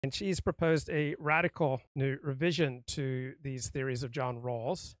And she's proposed a radical new revision to these theories of John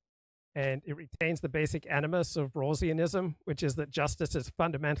Rawls. And it retains the basic animus of Rawlsianism, which is that justice is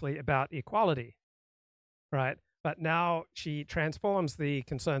fundamentally about equality, right? But now she transforms the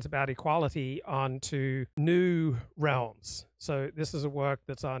concerns about equality onto new realms. So this is a work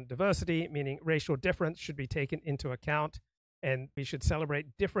that's on diversity, meaning racial difference should be taken into account, and we should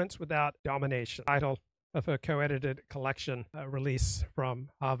celebrate difference without domination. Title of her co-edited collection, release from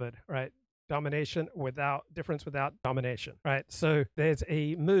Harvard, right? Domination without difference without domination, right? So there's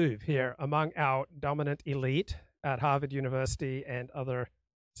a move here among our dominant elite at Harvard University and other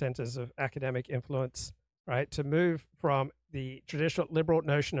centers of academic influence, right, to move from the traditional liberal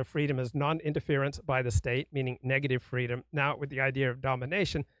notion of freedom as non-interference by the state, meaning negative freedom, now with the idea of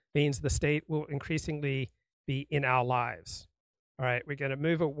domination, means the state will increasingly be in our lives. All right, we're going to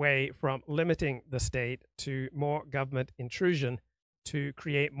move away from limiting the state to more government intrusion to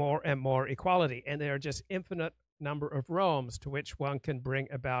create more and more equality. And there are just infinite number of realms to which one can bring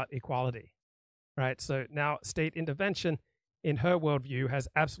about equality, right? So now state intervention in her worldview has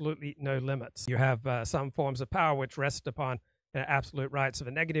absolutely no limits. You have some forms of power which rest upon absolute rights of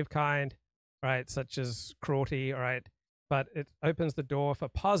a negative kind, right, such as cruelty, all right, but it opens the door for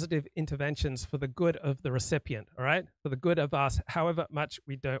positive interventions for the good of the recipient, all right, for the good of us, however much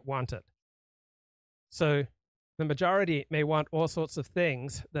we don't want it. So the majority may want all sorts of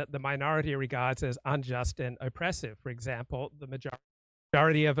things that the minority regards as unjust and oppressive. For example, the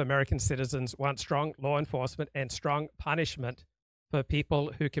majority of American citizens want strong law enforcement and strong punishment for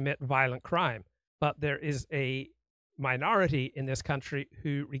people who commit violent crime. But there is a minority in this country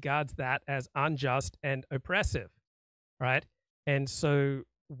who regards that as unjust and oppressive, right? And so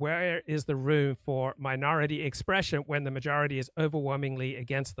where is the room for minority expression when the majority is overwhelmingly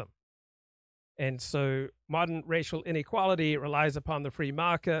against them? And so modern racial inequality relies upon the free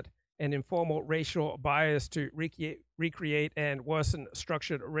market and informal racial bias to recreate and worsen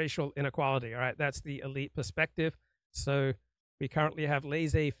structured racial inequality. All right, that's the elite perspective. So we currently have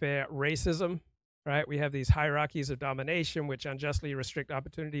laissez-faire racism, right? We have these hierarchies of domination which unjustly restrict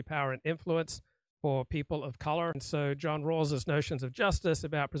opportunity, power, and influence for people of color. And so John Rawls's notions of justice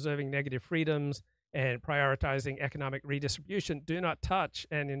about preserving negative freedoms and prioritizing economic redistribution do not touch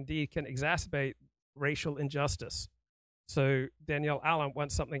and indeed can exacerbate racial injustice. So Danielle Allen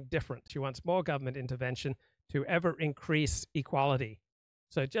wants something different. She wants more government intervention to ever increase equality.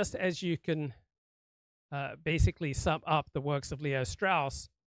 So just as you can basically sum up the works of Leo Strauss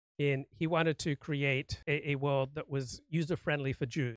in he wanted to create a world that was user-friendly for Jews.